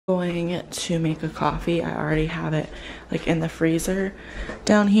Going to make a coffee. I already have it like in the freezer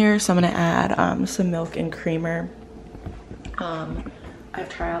down here, so I'm gonna add some milk and creamer. I have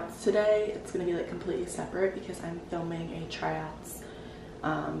tryouts today. It's gonna be like completely separate because I'm filming a tryouts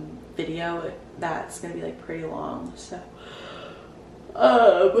video that's gonna be like pretty long, so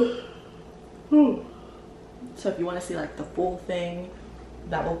so if you want to see like the full thing,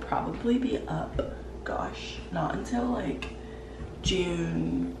 that will probably be up, gosh, not until like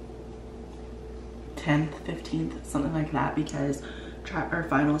June 10th, 15th, something like that, because our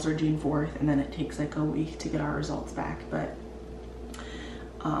finals are June 4th, and then it takes like a week to get our results back. But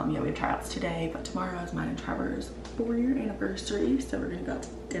yeah, we have tryouts today, but tomorrow is mine and Trevor's 4-year anniversary, so we're gonna go out to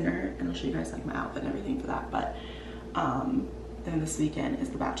dinner, and I'll show you guys like my outfit and everything for that. But then this weekend is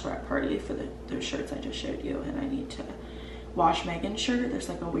the bachelorette party for those shirts I just showed you, and I need to wash Megan's shirt. There's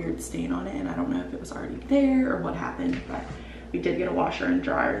like a weird stain on it, and I don't know if it was already there or what happened, but we did get a washer and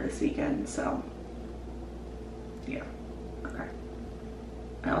dryer this weekend, so yeah. Okay,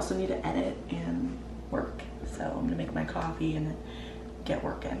 I also need to edit and work, so I'm gonna make my coffee and then get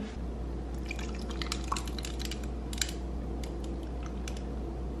working.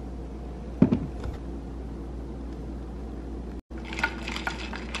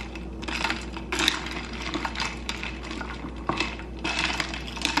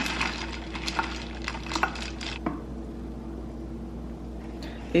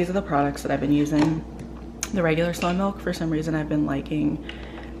 These are the products that I've been using. The regular soy milk, for some reason, I've been liking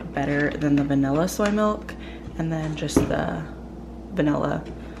better than the vanilla soy milk, and then just the vanilla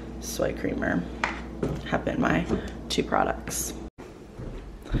soy creamer have been my 2 products.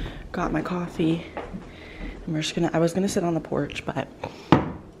 Got my coffee. And we're just I was gonna sit on the porch, but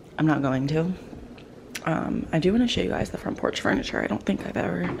I'm not going to. I do want to show you guys the front porch furniture. I don't think I've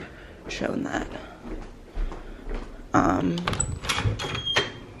ever shown that.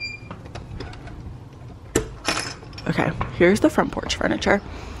 Okay, here's the front porch furniture.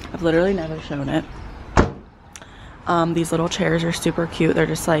 I've literally never shown it. These little chairs are super cute. They're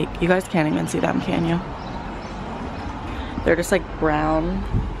just like, you guys can't even see them, can you? They're just like brown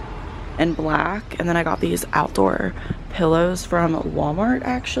and black. And then I got these outdoor pillows from Walmart,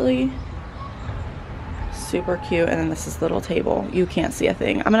 actually. Super cute. And then this is the little table. You can't see a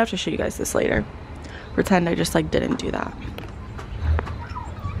thing. I'm gonna have to show you guys this later. Pretend I just like didn't do that.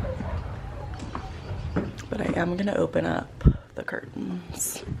 But I am gonna open up the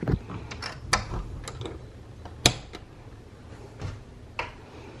curtains.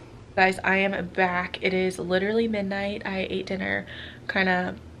 Guys, I am back. It is literally midnight. I ate dinner, kind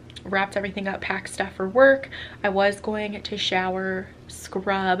of wrapped everything up, packed stuff for work. I was going to shower,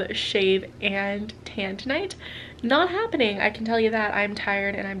 scrub, shave, and tan tonight. Not happening, I can tell you that. I'm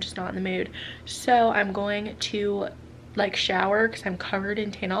tired and I'm just not in the mood. So I'm going to like shower because I'm covered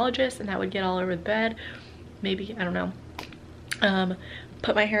in tanologist, and that would get all over the bed. Maybe, I don't know.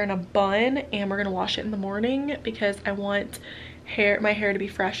 Put my hair in a bun, and we're gonna wash it in the morning because I want my hair to be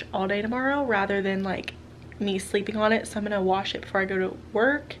fresh all day tomorrow rather than like me sleeping on it. So I'm gonna wash it before I go to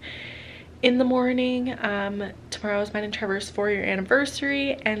work in the morning. Tomorrow is mine and Trevor's 4-year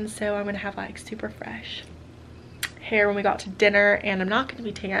anniversary, and so I'm gonna have like super fresh hair when we got to dinner. And I'm not gonna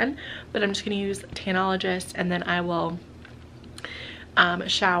be tan, but I'm just gonna use tanologist, and then I will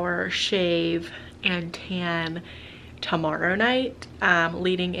shower, shave, and tan tomorrow night,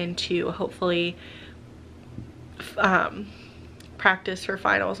 leading into hopefully practice for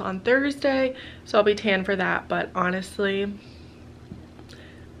finals on Thursday. So I'll be tan for that. But honestly,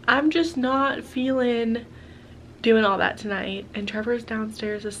 I'm just not feeling doing all that tonight. And Trevor's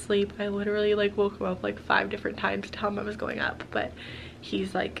downstairs asleep. I literally like woke him up like 5 different times to tell him I was going up, but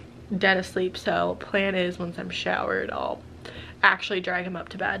he's like dead asleep. So plan is once I'm showered, I'll actually drag him up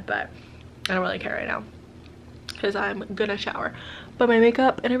to bed, but I don't really care right now because I'm gonna shower. But my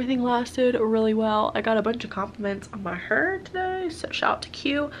makeup and everything lasted really well. I got a bunch of compliments on my hair today, so shout out to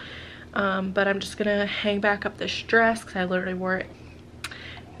Q. But I'm just gonna hang back up this dress because I literally wore it,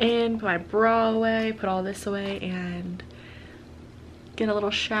 and put my bra away, put all this away, and get a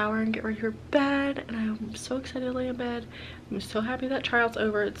little shower and get ready for bed. And I'm so excited to lay in bed. I'm so happy that trial's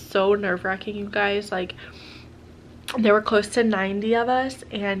over. It's so nerve-wracking, you guys. Like, there were close to 90 of us,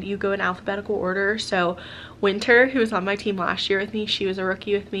 and you go in alphabetical order. So Winter, who was on my team last year with me, she was a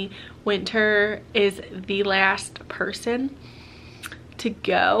rookie with me. Winter is the last person to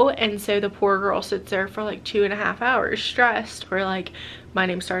go, and so the poor girl sits there for like 2.5 hours stressed, where like my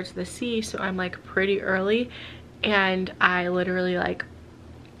name starts with a C, so I'm like pretty early, and I literally like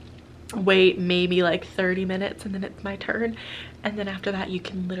wait maybe like 30 minutes and then it's my turn, and then after that you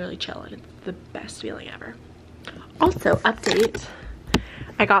can literally chill, and it's the best feeling ever. Also, update,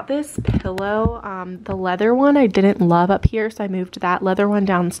 I got this pillow, the leather one I didn't love up here, so I moved that leather one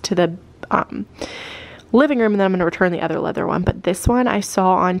down to the living room, and then I'm going to return the other leather one. But this one I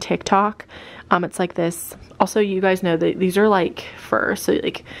saw on TikTok. It's like this. Also, you guys know that these are like fur, so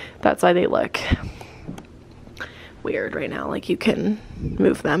like that's why they look weird right now. Like you can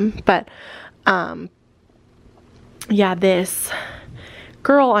move them. But yeah, this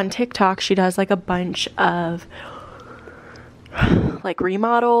girl on TikTok, she does like a bunch of like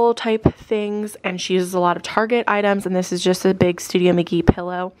remodel type things, and she uses a lot of Target items, and this is just a big Studio McGee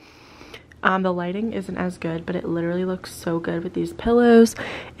pillow. The lighting isn't as good, but it literally looks so good with these pillows,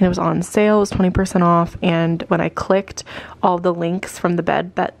 and it was on sale. It was 20% off, and when I clicked all the links from the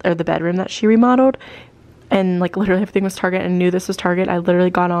bedroom that she remodeled, and like literally everything was Target, and knew this was Target, I literally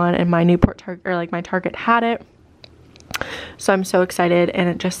got on, and my Newport Target, or like my Target had it. So I'm so excited, and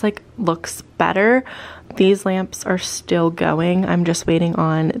it just like looks better. These lamps are still going. I'm just waiting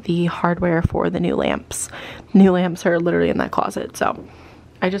on the hardware for the new lamps. New lamps are literally in that closet, so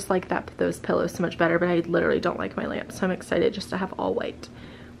I just like those pillows so much better, but I literally don't like my lamps, so I'm excited just to have all white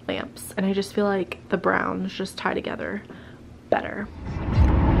lamps. And I just feel like the browns just tie together better.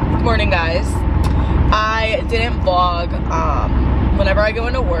 Good morning, guys. I didn't vlog whenever I go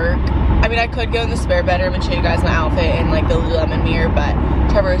into work. I mean, I could go in the spare bedroom and show you guys my outfit in like the Lululemon mirror, but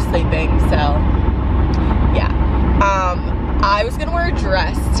Trevor is sleeping, so yeah. I was gonna wear a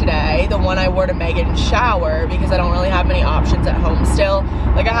dress today, the one I wore to Megan's shower, because I don't really have many options at home still.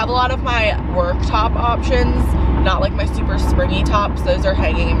 Like, I have a lot of my work top options, not like my super springy tops. Those are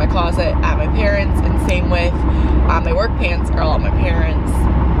hanging in my closet at my parents', and same with my work pants are all at my parents'.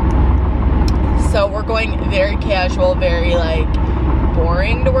 So we're going very casual, very like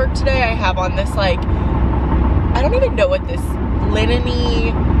boring to work today. I have on this like, I don't even know what this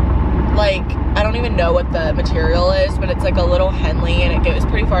linen-y, like, I don't even know what the material is, but it's like a little Henley, and it goes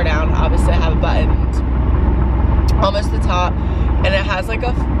pretty far down. Obviously I have it buttoned almost the top, and it has like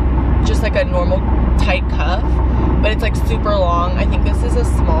a, just like a normal tight cuff, but it's like super long. I think this is a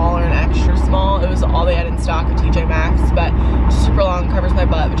small or an extra small. It was all they had in stock at TJ Maxx, but super long, covers my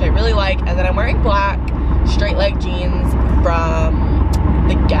butt, which I really like. And then I'm wearing black straight leg jeans from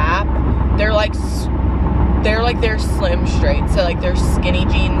the Gap. They're slim straight, so like they're skinny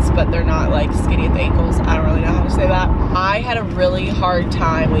jeans, but they're not like skinny at the ankles. I don't really know how to say that. I had a really hard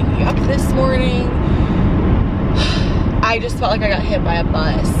time waking up this morning. I just felt like I got hit by a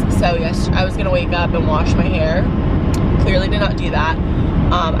bus. So yes, I was gonna wake up and wash my hair. Clearly did not do that.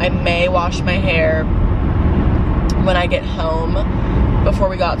 I may wash my hair when I get home before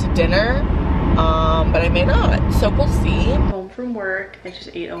we go out to dinner, but I may not, so we'll see. Home from work, I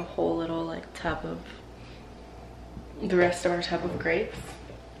just ate a whole little like tub of the rest of our tub of grapes.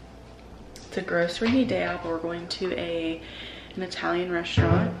 It's a grocery day out, but we're going to an Italian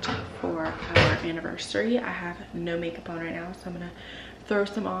restaurant for our anniversary. I have no makeup on right now, so I'm gonna throw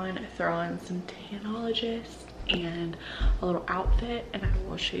some on, throw on some Tanologist and a little outfit, and I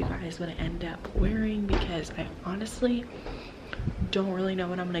will show you guys what I end up wearing, because I honestly don't really know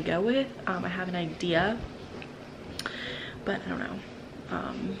what I'm gonna go with. I have an idea, but I don't know.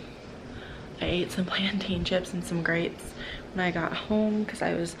 I ate some plantain chips and some grapes when I got home because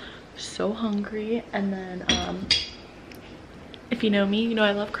I was so hungry. And then if you know me, you know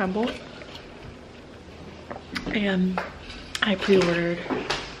I love crumble, and I pre-ordered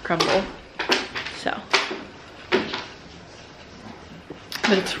crumble, so,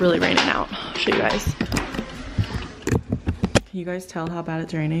 but it's really raining out. I'll show you guys. Can you guys tell how bad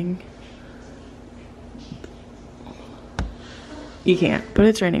it's raining? You can't, but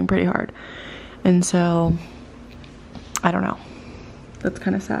it's raining pretty hard. And so, I don't know. That's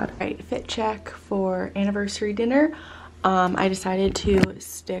kind of sad. All right, fit check for anniversary dinner. I decided to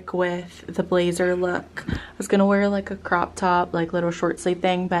stick with the blazer look. I was gonna wear like a crop top, like little short sleeve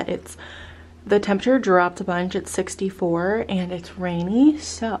thing, but the temperature dropped a bunch. It's 64 and it's rainy,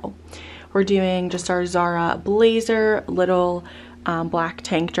 so we're doing just our Zara blazer, little black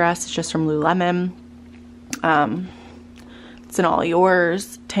tank dress. It's just from Lululemon. It's an all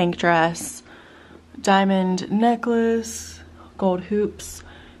yours tank dress, diamond necklace, gold hoops.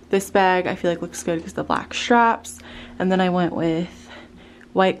 This bag I feel like looks good because the black straps. And then I went with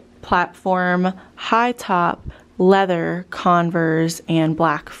white platform, high top, leather, Converse, and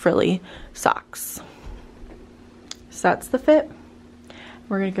black frilly socks. So that's the fit.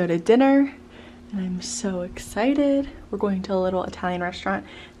 We're gonna go to dinner, and I'm so excited. We're going to a little Italian restaurant,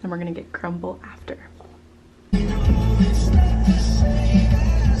 and we're gonna get crumble after.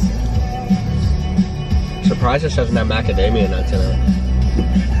 Surprised this doesn't have macadamia nuts in it.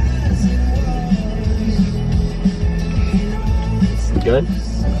 Good?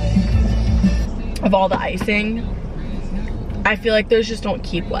 of all the icing, I feel like those just don't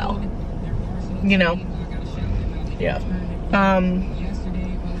keep well, you know? Yeah. I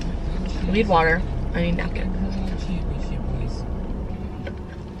need water. I need napkin.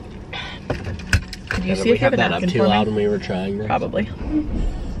 Could you see if you have a napkin for me? Too loud when we were trying this? Probably.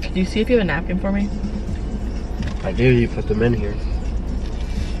 Could you see if you have a napkin for me? I do. You put them in here.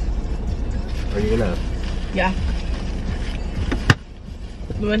 Are you gonna? Yeah.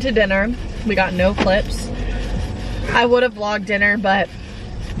 We went to dinner. We got no clips. I would have vlogged dinner, but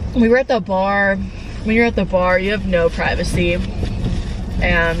we were at the bar. When you're at the bar, you have no privacy.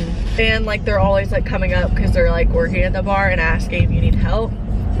 And like they're always like coming up because they're like working at the bar and asking if you need help.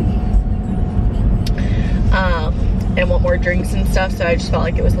 And want more drinks and stuff, so I just felt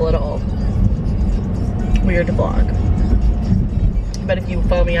like it was a little weird to vlog. But if you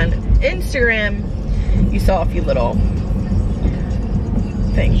follow me on Instagram, you saw a few little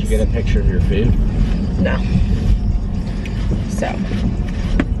things. Did you get a picture of your food? No. So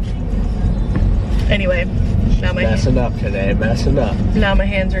anyway, now my messing up today, messing up. Now my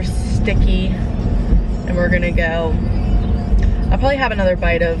hands are sticky, and we're gonna go. I'll probably have another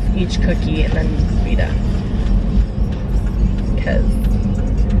bite of each cookie and then be done. Because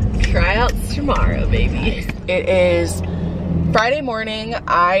tryouts tomorrow, baby. It is Friday morning.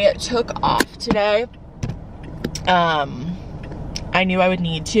 I took off today. I knew I would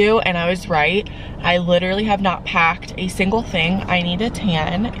need to, and I was right. I literally have not packed a single thing. I need a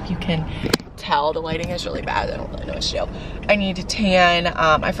tan. If you can tell, the lighting is really bad. I don't really know what to do. I need a tan.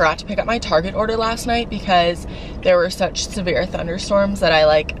 I forgot to pick up my Target order last night because there were such severe thunderstorms that I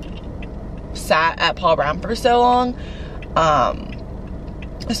like sat at Paul Brown for so long.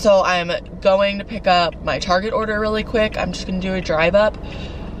 So I'm going to pick up my Target order really quick. I'm just gonna do a drive up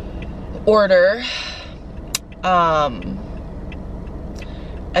order.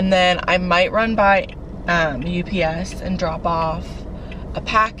 And then I might run by UPS and drop off a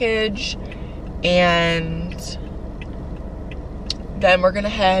package, and then we're gonna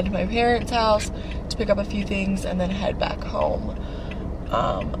head to my parents' house to pick up a few things and then head back home.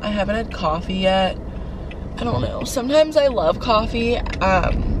 I haven't had coffee yet. I don't know, sometimes I love coffee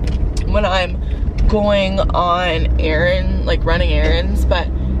when I'm going on running errands, but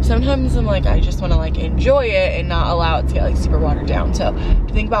sometimes I'm like, I just want to like enjoy it and not allow it to get like super watered down. So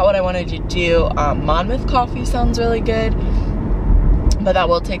to think about what I wanted to do, Monmouth coffee sounds really good, but that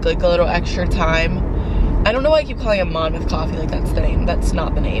will take like a little extra time. I don't know why I keep calling it Monmouth coffee, like that's the name. That's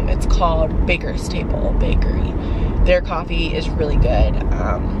not the name. It's called Baker's Table Bakery. Their coffee is really good.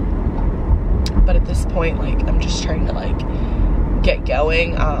 But at this point, like, I'm just trying to like get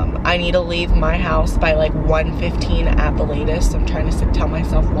going. I need to leave my house by like 1:15 at the latest. I'm trying to tell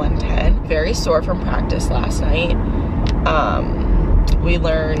myself 1:10. Very sore from practice last night. We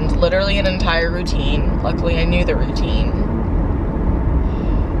learned literally an entire routine. Luckily I knew the routine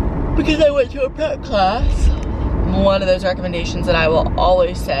because I went to a prep class. One of those recommendations that I will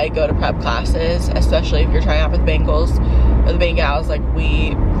always say, go to prep classes, especially if you're trying out with Bengals or the Bengals, like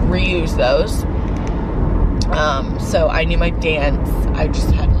we reuse those. So I knew my dance. I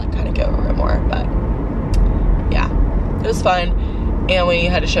just had to like kind of go over it more, but yeah, it was fun. And we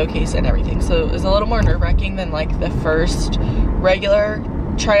had a showcase and everything. So it was a little more nerve-wracking than like the first regular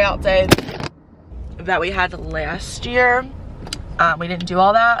tryout day that we had last year. We didn't do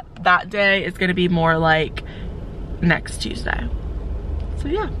all that. That day is gonna be more like next Tuesday. So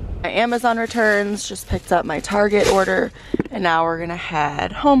yeah. My Amazon returns, just picked up my Target order, and now we're gonna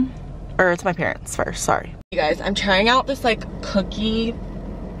head home. Or to my parents first, sorry. You guys, I'm trying out this like cookie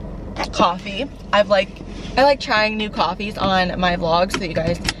coffee. I like trying new coffees on my vlogs so that you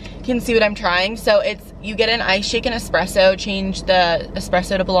guys can see what I'm trying. So it's, you get an ice shake and espresso, change the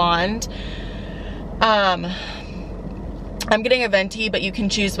espresso to blonde. I'm getting a venti, but you can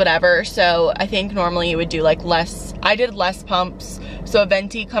choose whatever. So I think normally you would do like less, I did less pumps. So a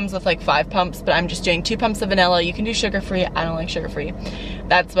venti comes with like 5 pumps, but I'm just doing 2 pumps of vanilla. You can do sugar-free, I don't like sugar-free.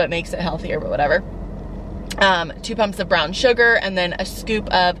 That's what makes it healthier, but whatever. 2 pumps of brown sugar, and then a scoop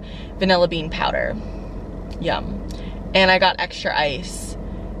of vanilla bean powder. Yum. And I got extra ice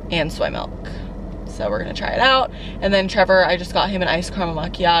and soy milk. So we're gonna try it out. And then Trevor, I just got him an iced caramel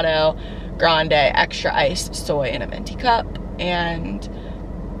macchiato, grande, extra ice, soy, and a venti cup. And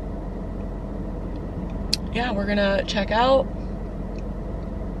yeah, we're gonna check out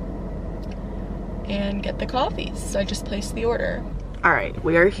and get the coffees. So I just placed the order. All right,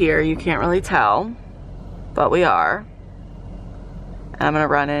 we are here. You can't really tell, but we are. And I'm gonna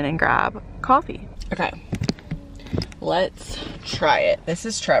run in and grab coffee. Okay, let's try it. This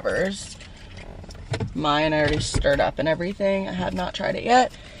is Trevor's. Mine I already stirred up and everything. I have not tried it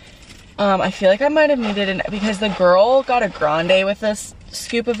yet. I feel like I might have needed because the girl got a grande with this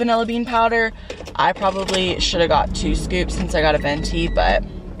scoop of vanilla bean powder. I probably should have got 2 scoops since I got a venti, but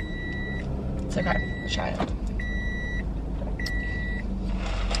it's okay. Let's try it.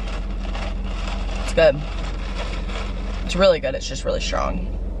 It's good. It's really good. It's just really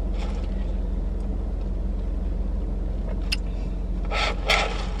strong.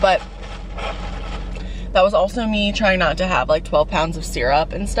 But that was also me trying not to have like 12 pounds of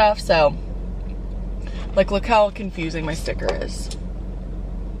syrup and stuff, so like look how confusing my sticker is.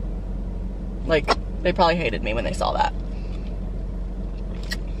 Like they probably hated me when they saw that.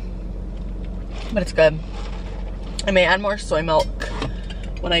 But it's good. I may add more soy milk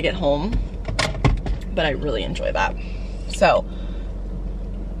when I get home, but I really enjoy that. So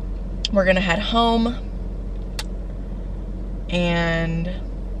we're gonna head home and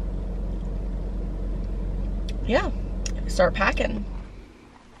yeah, start packing.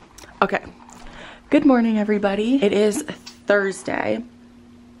 Okay, good morning everybody. It is Thursday.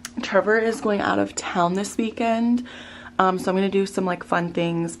 Trevor is going out of town this weekend, so I'm gonna do some like fun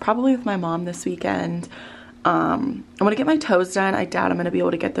things, probably with my mom this weekend. I'm gonna get my toes done. I doubt I'm gonna be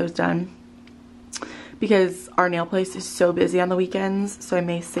able to get those done because our nail place is so busy on the weekends, so I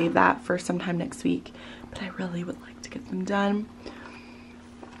may save that for sometime next week, but I really would like to get them done.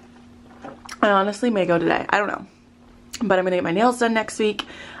 I honestly may go today. I don't know. But I'm going to get my nails done next week.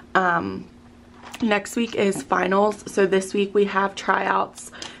 Next week is finals. So this week we have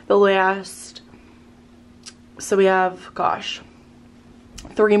tryouts. The last... So we have, gosh,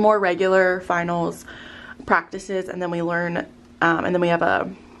 3 more regular finals practices. And then we learn... and then we have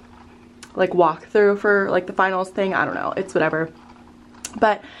a, like, walkthrough for, like, the finals thing. I don't know. It's whatever.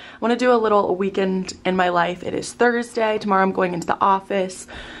 But I want to do a little weekend in my life. It is Thursday. Tomorrow I'm going into the office.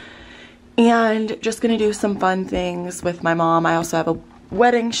 And just gonna do some fun things with my mom. I also have a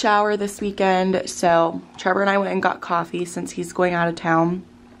wedding shower this weekend, so Trevor and I went and got coffee since he's going out of town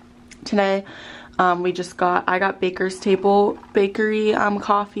today. I got Baker's Table Bakery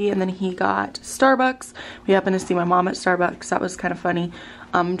coffee, and then he got Starbucks. We happened to see my mom at Starbucks. That was kind of funny.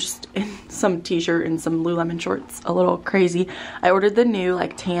 Just in some t-shirt and some Lululemon shorts, a little crazy. I ordered the new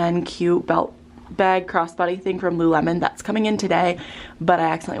like tan cute belt bag crossbody thing from Lululemon. That's coming in today, but I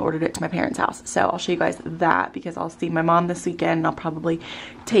accidentally ordered it to my parents' house, so I'll show you guys that because I'll see my mom this weekend and I'll probably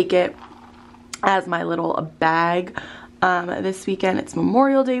take it as my little bag this weekend. It's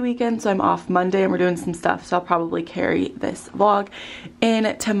Memorial Day weekend, so I'm off Monday and we're doing some stuff, so I'll probably carry this vlog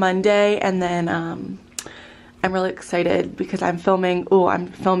in to Monday. And then I'm really excited because I'm filming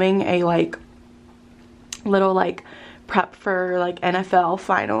a like little like prep for like NFL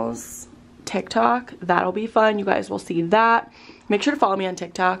finals TikTok. That'll be fun. You guys will see that. Make sure to follow me on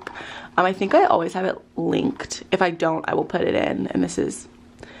TikTok. I think I always have it linked. If I don't, I will put it in. And this is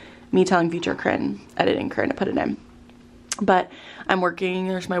me telling future Corinne, editing Corinne to put it in. But I'm working.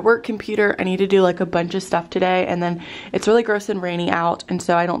 There's my work computer. I need to do like a bunch of stuff today. And then it's really gross and rainy out. And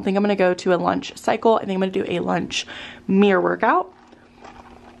so I don't think I'm going to go to a lunch cycle. I think I'm going to do a lunch mirror workout.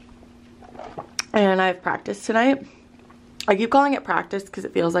 And I have practice tonight. I keep calling it practice because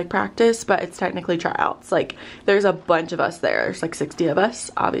it feels like practice, but it's technically tryouts. Like, there's a bunch of us there. There's like 60 of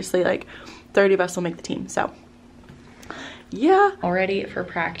us. Obviously, like 30 of us will make the team. So, yeah. All ready for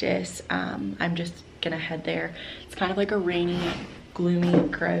practice. I'm just gonna head there. It's kind of like a rainy, gloomy,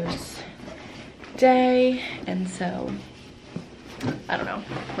 gross day. And so, I don't know.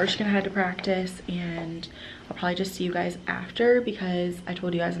 We're just gonna head to practice, and I'll probably just see you guys after because I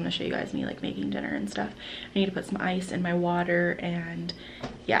told you guys I'm gonna show you guys me like making dinner and stuff. I need to put some ice in my water, and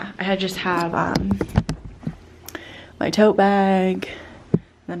yeah, I just have my tote bag and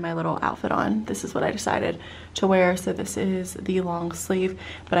then my little outfit on. This is what I decided to wear. So this is the long sleeve,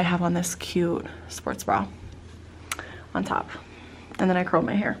 but I have on this cute sports bra on top, and then I curled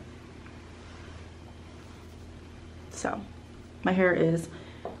my hair. So my hair is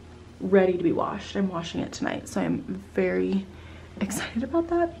ready to be washed. I'm washing it tonight, so I'm very excited about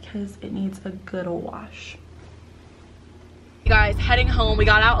that because it needs a good old wash. Hey guys, heading home. We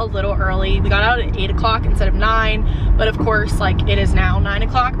got out a little early. We got out at 8 o'clock instead of 9, but of course, like, it is now 9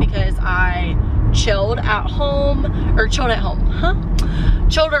 o'clock because I chilled at home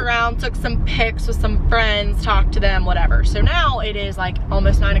around, took some pics with some friends, talked to them, whatever. So now it is like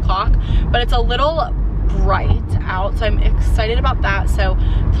almost 9 o'clock, but it's a little bright out, so I'm excited about that. So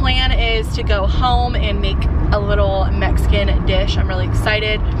plan is to go home and make a little Mexican dish. I'm really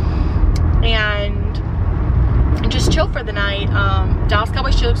excited, and just chill for the night. Dallas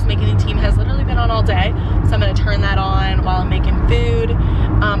Cowboys Cheerleaders Making the Team has literally been on all day, so I'm gonna turn that on while I'm making food.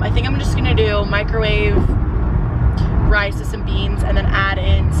 I think I'm just gonna do microwave rice with some beans and then add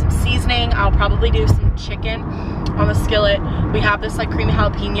in some seasoning probably do some chicken on the skillet. We have this like creamy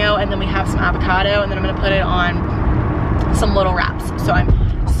jalapeno, and then we have some avocado, and then I'm gonna put it on some little wraps. So I'm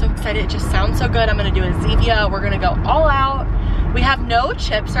so excited. It just sounds so good. I'm gonna do a Zevia. We're gonna go all out. We have no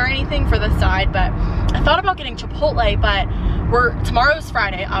chips or anything for the side, but I thought about getting Chipotle, but tomorrow's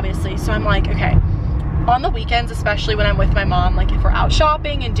Friday, obviously. So I'm like, okay, on the weekends, especially when I'm with my mom, like if we're out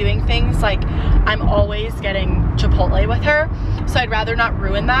shopping and doing things, like I'm always getting Chipotle with her. So I'd rather not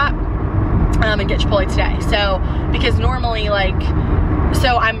ruin that and get Chipotle today. So, because normally like,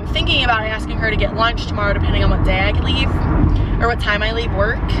 so I'm thinking about asking her to get lunch tomorrow depending on what day I can leave or what time I leave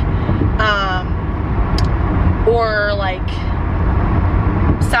work. Or like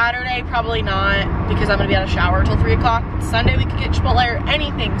Saturday, probably not, because I'm gonna be out of shower until 3 o'clock. Sunday we could get Chipotle or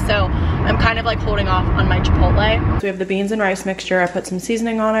anything, so I'm kind of like holding off on my Chipotle. So we have the beans and rice mixture. I put some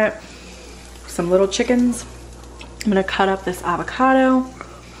seasoning on it, some little chickens. I'm gonna cut up this avocado,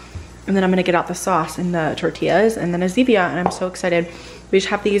 and then I'm gonna get out the sauce and the tortillas, and then a Zevia, and I'm so excited. We just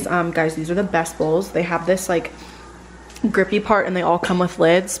have these, guys, these are the best bowls. They have this like grippy part, and they all come with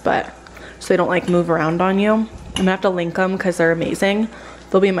lids, but so they don't like move around on you. I'm gonna have to link them because they're amazing.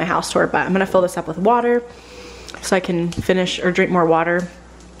 They'll be in my house tour, but I'm gonna fill this up with water so I can finish or drink more water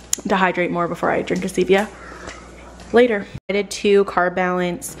to hydrate more before I drink a Zevia later. I did 2 carb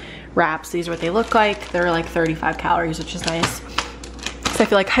balance wraps. These are what they look like. They're like 35 calories, which is nice. So I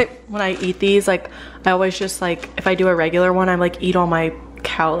feel like when I eat these, like I always just like, if I do a regular one, I like eat all my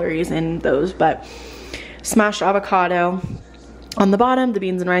calories in those. But smashed avocado on the bottom, the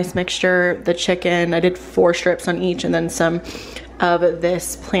beans and rice mixture, the chicken. I did 4 strips on each, and then some of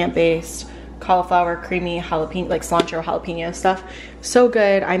this plant-based cauliflower creamy jalapeno, like cilantro jalapeno stuff. So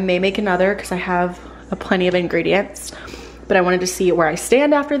good. I may make another because I have plenty of ingredients, but I wanted to see where I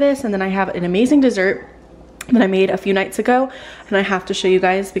stand after this. And then I have an amazing dessert that I made a few nights ago, and I have to show you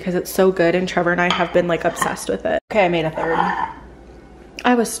guys because it's so good, and Trevor and I have been like obsessed with it. Okay, I made a third.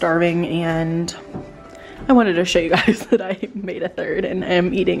 I was starving and I wanted to show you guys that I made a third and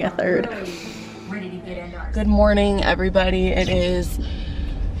am eating a third. Good morning, everybody. It is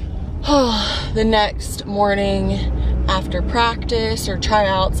the next morning after practice or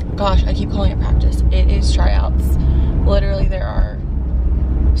tryouts. Gosh, I keep calling it practice. It is tryouts. Literally, there are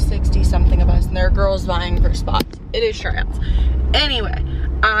 60 something of us, and there are girls vying for spots. It is tryouts. Anyway,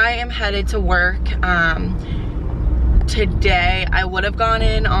 I am headed to work today. I would have gone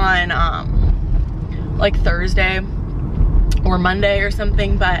in on like Thursday or Monday or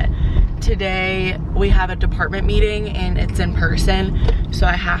something, but today we have a department meeting and it's in person, so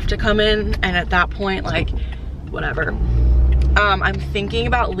I have to come in, and at that point, like, whatever. I'm thinking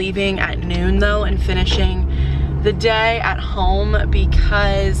about leaving at noon though and finishing the day at home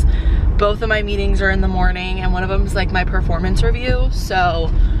because both of my meetings are in the morning, and one of them is like my performance review,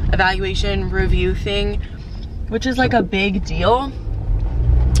 so evaluation review thing, which is like a big deal,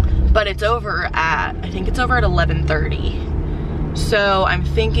 but it's over at, I think it's over at 11:30. So I'm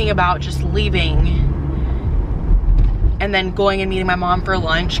thinking about just leaving and then going and meeting my mom for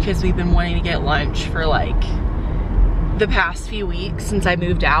lunch, because we've been wanting to get lunch for like the past few weeks since I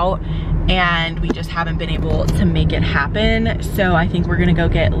moved out, and we just haven't been able to make it happen. So I think we're gonna go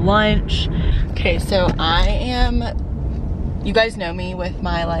get lunch. Okay, so I am, you guys know me with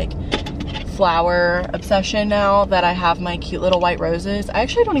my like flower obsession now that I have my cute little white roses. I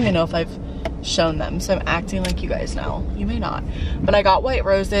actually don't even know if I've shown them, so I'm acting like you guys know. You may not, but I got white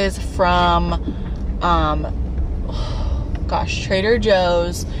roses from gosh, Trader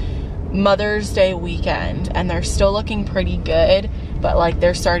Joe's Mother's Day weekend, and they're still looking pretty good, but like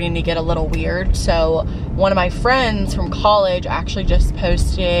they're starting to get a little weird. So one of my friends from college actually just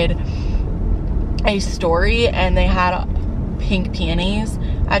posted a story, and they had pink peonies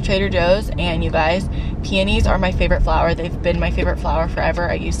at Trader Joe's, and you guys, peonies are my favorite flower. They've been my favorite flower forever.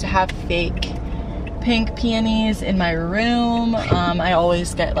 I used to have fake pink peonies in my room. I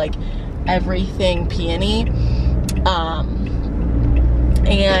always get like everything peony.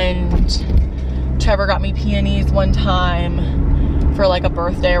 And Trevor got me peonies one time for like a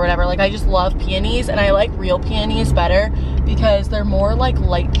birthday or whatever. Like, I just love peonies, and I like real peonies better because they're more like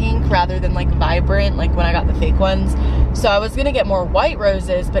light pink rather than like vibrant, like when I got the fake ones. So I was gonna get more white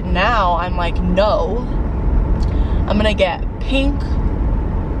roses, but now I'm like, no, I'm gonna get pink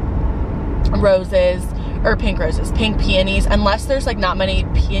roses, or pink roses, pink peonies, unless there's like not many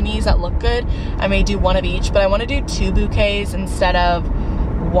peonies that look good. I may do one of each, but I want to do 2 bouquets instead of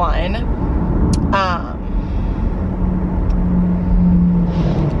 1.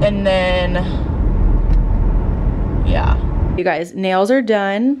 And then, yeah. You guys, nails are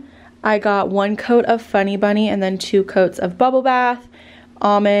done. I got 1 coat of Funny Bunny and then 2 coats of Bubble Bath.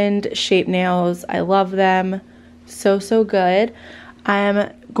 almond shaped nails. I love them. So, so good.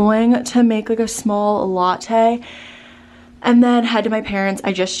 I'm going to make like a small latte and then head to my parents'.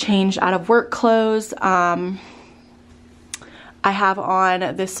 I just changed out of work clothes. I have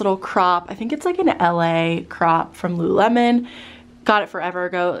on this little crop. I think it's like an LA crop from Lululemon. Got it forever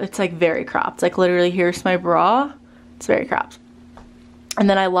ago. It's like very cropped. Like literally here's my bra. It's very cropped. And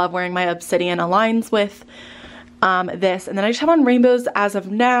then I love wearing my obsidian aligns with this. And then I just have on rainbows as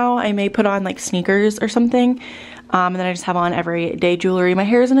of now. I may put on like sneakers or something. And then I just have on everyday jewelry. My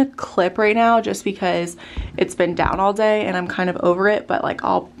hair is in a clip right now just because it's been down all day and I'm kind of over it, but like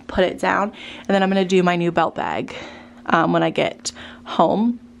I'll put it down. And then I'm gonna do my new belt bag when I get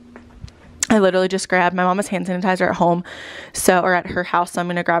home. I literally just grabbed, my mom has hand sanitizer at home, or at her house, so I'm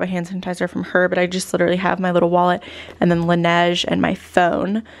gonna grab a hand sanitizer from her, but I just literally have my little wallet and then Laneige and my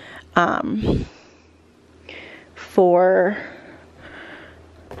phone for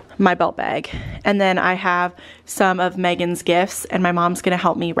my belt bag. And then I have some of Megan's gifts and my mom's gonna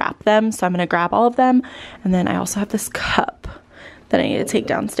help me wrap them, so I'm gonna grab all of them. And then I also have this cup that I need to take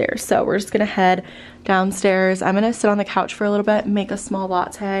downstairs, so we're just gonna head downstairs. I'm gonna sit on the couch for a little bit, make a small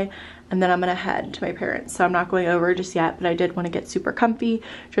latte, and then I'm gonna head to my parents'. So I'm not going over just yet, but I did want to get super comfy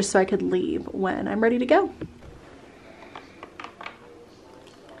just so I could leave when I'm ready to go.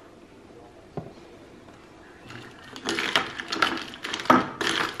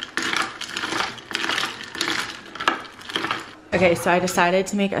 Okay, so I decided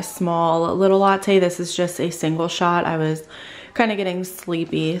to make a small little latte. This is just a single shot. I was kind of getting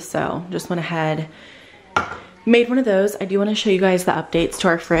sleepy, so just went ahead, made one of those. I do want to show you guys the updates to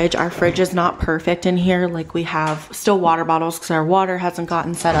our fridge. Our fridge is not perfect in here. Like we have still water bottles because our water hasn't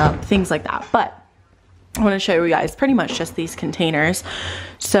gotten set up, things like that. But I want to show you guys pretty much just these containers.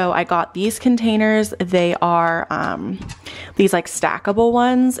 So I got these containers. They are these like stackable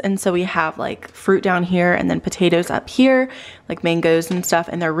ones. And so we have like fruit down here and then potatoes up here, like mangoes and stuff.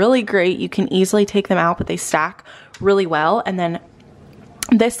 And they're really great. You can easily take them out, but they stack really well. And then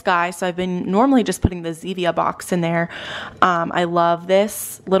this guy, so I've been normally just putting the Zevia box in there. I love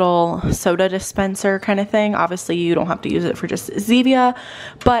this little soda dispenser kind of thing. Obviously you don't have to use it for just Zevia,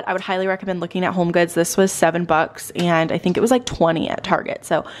 but I would highly recommend looking at HomeGoods. This was $7 and I think it was like 20 at Target.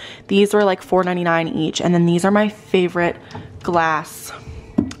 So these were like $4.99 each. And then these are my favorite glass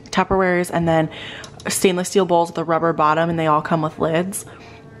Tupperwares, and then stainless steel bowls with a rubber bottom, and they all come with lids.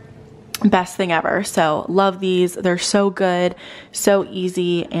 Best thing ever. So love these. They're so good, so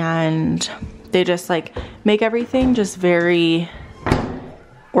easy, and they just like make everything just very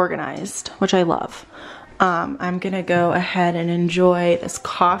organized, which I love. I'm gonna go ahead and enjoy this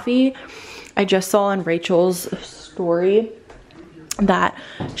coffee. I just saw on Rachel's story that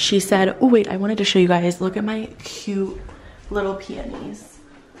she said, oh wait, I wanted to show you guys, look at my cute little peonies.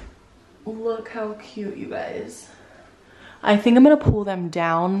 Look how cute, you guys. I think I'm gonna pull them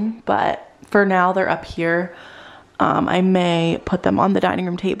down, but for now they're up here. I may put them on the dining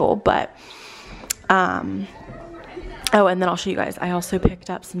room table, but oh, and then I'll show you guys, I also picked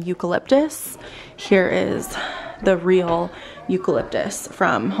up some eucalyptus. Here is the real eucalyptus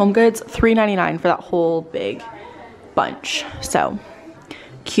from HomeGoods, $3.99 for that whole big bunch. So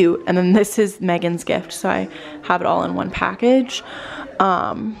cute. And then this is Megan's gift, so I have it all in one package.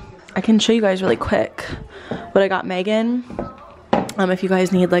 I can show you guys really quick what I got Megan, if you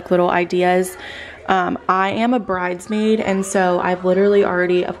guys need like little ideas. I am a bridesmaid, and so I've literally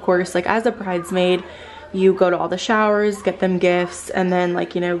already, of course, like as a bridesmaid, you go to all the showers, get them gifts, and then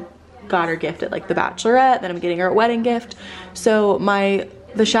like, you know, got her gift at like the bachelorette, then I'm getting her a wedding gift. So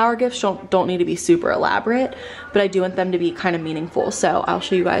the shower gifts don't need to be super elaborate, but I do want them to be kind of meaningful. So I'll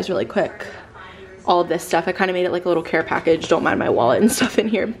show you guys really quick all of this stuff. I kind of made it like a little care package. Don't mind my wallet and stuff in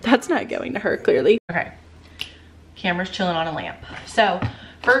here. That's not going to her, clearly. Okay, camera's chilling on a lamp. So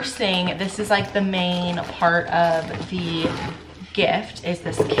first thing, this is like the main part of the gift, is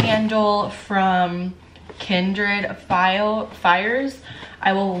this candle from Kindred Fires.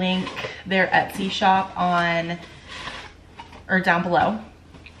 I will link their Etsy shop on or down below.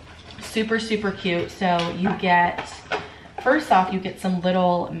 Super, super cute. So you get, first off, you get some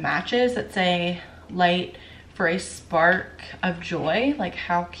little matches that say light for a spark of joy. Like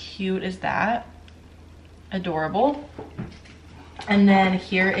how cute is that? Adorable. And then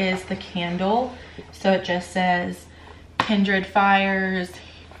here is the candle. So it just says Kindred Fires.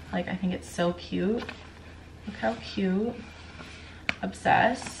 Like, I think it's so cute. Look how cute.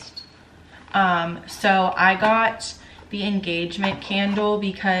 Obsessed. So I got the engagement candle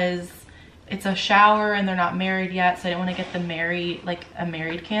because it's a shower and they're not married yet, so I didn't want to get the a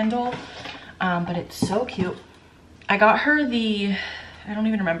married candle. But it's so cute. I got her the I don't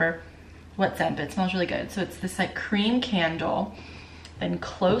even remember what scent, but it smells really good. So it's this like cream candle. Then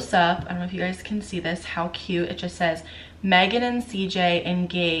close up, I don't know if you guys can see this, how cute. It just says Megan and CJ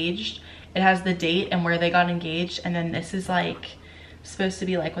engaged. It has the date and where they got engaged. And then this is like supposed to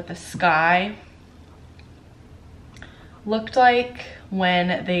be like what the sky looked like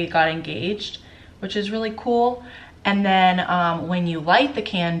when they got engaged, which is really cool. And then when you light the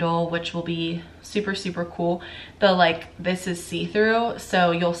candle, which will be super, super cool, this is see-through, so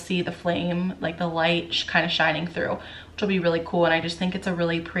you'll see the flame, like the light kind of shining through, which will be really cool. And I just think it's a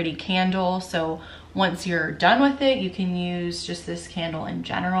really pretty candle. So once you're done with it, you can use just this candle in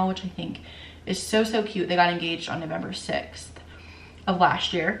general, which I think is so, so cute. They got engaged on November 6th of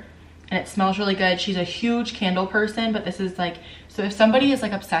last year, and it smells really good. She's a huge candle person, but this is like, so if somebody is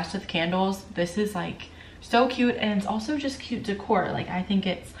like obsessed with candles, this is like so cute. And it's also just cute decor. Like, I think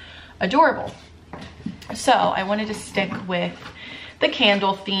it's adorable. So I wanted to stick with the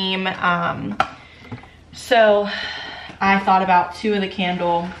candle theme. So I thought about two of the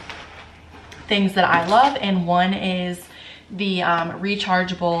candle things that I love, and one is the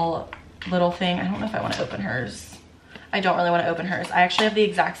rechargeable little thing. I don't know if I want to open hers. I don't really want to open hers. I actually have the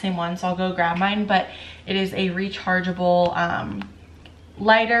exact same one, so I'll go grab mine, but it is a rechargeable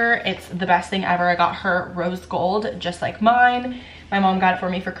lighter. It's the best thing ever. I got her rose gold, just like mine. My mom got it for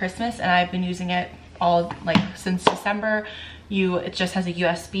me for Christmas, and I've been using it all like since December. It just has a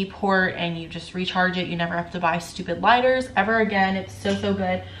USB port, and you just recharge it. You never have to buy stupid lighters ever again. It's so, so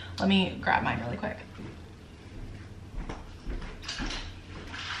good. Let me grab mine really quick.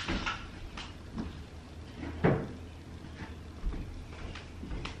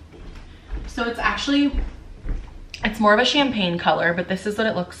 So it's more of a champagne color, but this is what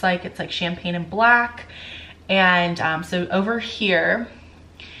it looks like. It's like champagne and black. And so over here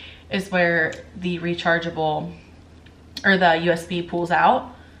is where the rechargeable, or the USB pulls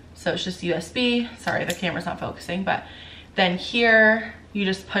out. So it's just USB. Sorry, the camera's not focusing, but then here you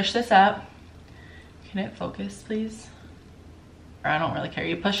just push this up. Can it focus, please? Or I don't really care.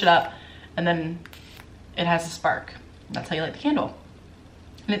 You push it up, and then it has a spark. That's how you light the candle.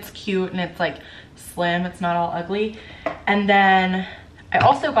 And it's cute, and it's like slim. It's not all ugly. And then I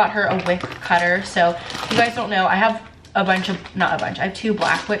also got her a wick cutter. So if you guys don't know, I have I have two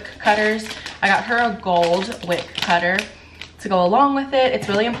black wick cutters. I got her a gold wick cutter to go along with it. It's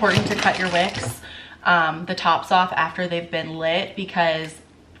really important to cut your wicks, the tops off after they've been lit, because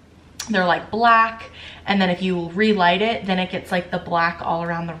they're like black, and then if you relight it, then it gets like the black all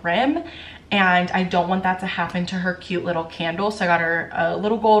around the rim, and I don't want that to happen to her cute little candle. So I got her a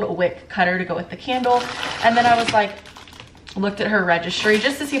little gold wick cutter to go with the candle. And then I was like, looked at her registry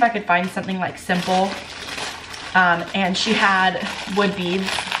just to see if I could find something like simple, and she had wood beads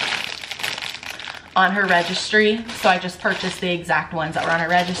on her registry, so I just purchased the exact ones that were on her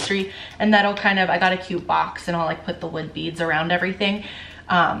registry. And that'll kind of, I got a cute box, and I'll like put the wood beads around everything.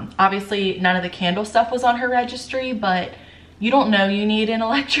 Obviously none of the candle stuff was on her registry, but you don't know you need an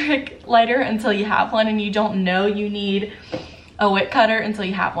electric lighter until you have one, and you don't know you need a wick cutter until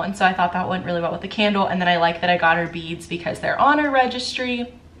you have one. So I thought that went really well with the candle. And then I like that I got her beads because they're on her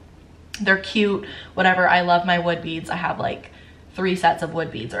registry. They're cute, whatever. I love my wood beads. I have like 3 sets of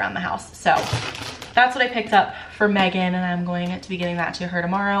wood beads around the house. So that's what I picked up for Megan, and I'm going to be getting that to her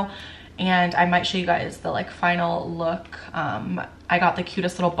tomorrow. And I might show you guys the like final look. I got the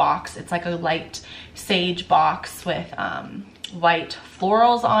cutest little box. It's like a light sage box with white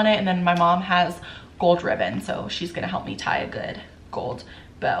florals on it. And then my mom has gold ribbon, so she's gonna help me tie a good gold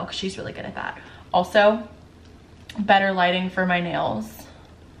bow because she's really good at that. Also, better lighting for my nails.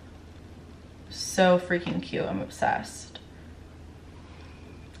 So freaking cute. I'm obsessed.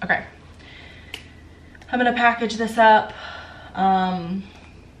 Okay, I'm gonna package this up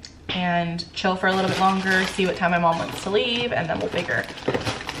and chill for a little bit longer, see what time my mom wants to leave, and then we'll figure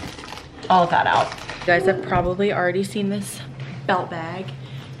all of that out. You guys have probably already seen this belt bag.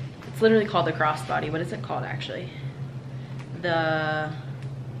 It's literally called the crossbody. What is it called actually? The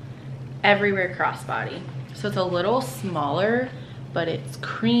Everywhere Crossbody. So it's a little smaller, but it's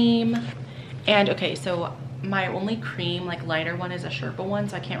cream. And okay, so my only cream, like lighter one is a Sherpa one,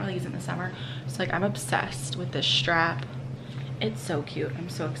 so I can't really use it in the summer. So like I'm obsessed with this strap. It's so cute. I'm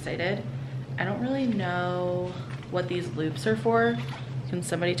so excited. I don't really know what these loops are for. Can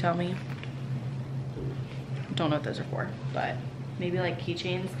somebody tell me? Don't know what those are for, but maybe like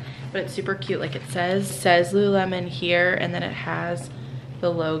keychains. But it's super cute. Like it says Lululemon here, and then it has the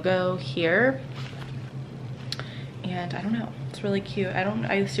logo here. And I don't know, it's really cute.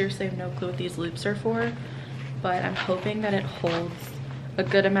 I seriously have no clue what these loops are for, but I'm hoping that it holds a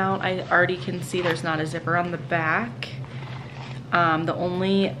good amount. I already can see there's not a zipper on the back. The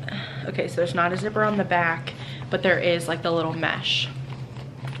only, okay, so there's not a zipper on the back, but there is like the little mesh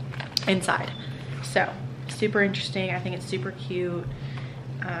inside. So super interesting. I think it's super cute.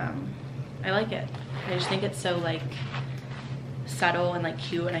 I like it. I just think it's so like subtle and like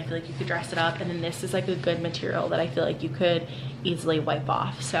cute, and I feel like you could dress it up. And then this is like a good material that I feel like you could easily wipe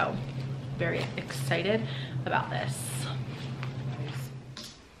off. So very excited about this.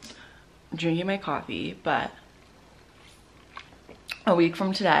 I'm drinking my coffee, but a week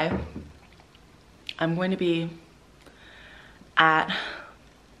from today I'm going to be at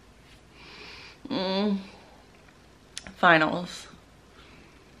finals.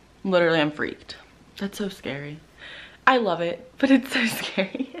 Literally, I'm freaked. That's so scary. I love it, but it's so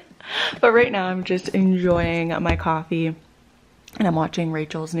scary. But right now I'm just enjoying my coffee and I'm watching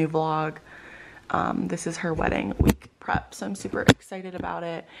Rachel's new vlog. This is her wedding week prep, so I'm super excited about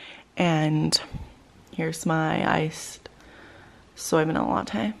it. And here's my iced soy vanilla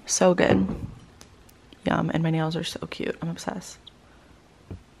latte. So good. Yum. And my nails are so cute. I'm obsessed.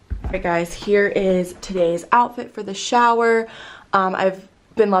 Alright guys, here is today's outfit for the shower. I've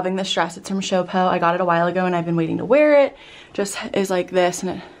been loving this dress. It's from Showpo. I got it a while ago and I've been waiting to wear it. Just is like this,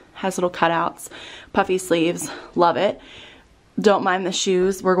 and it has little cutouts, puffy sleeves. Love it. Don't mind the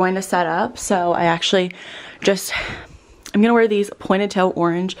shoes we're going to set up. So I actually just, I'm gonna wear these pointed toe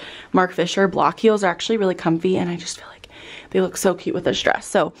orange Mark Fisher block heels. They're actually really comfy and I just feel like they look so cute with this dress.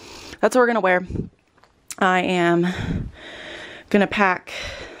 So that's what we're gonna wear. I am gonna pack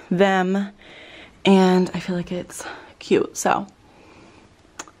them and I feel like it's cute. So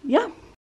yeah.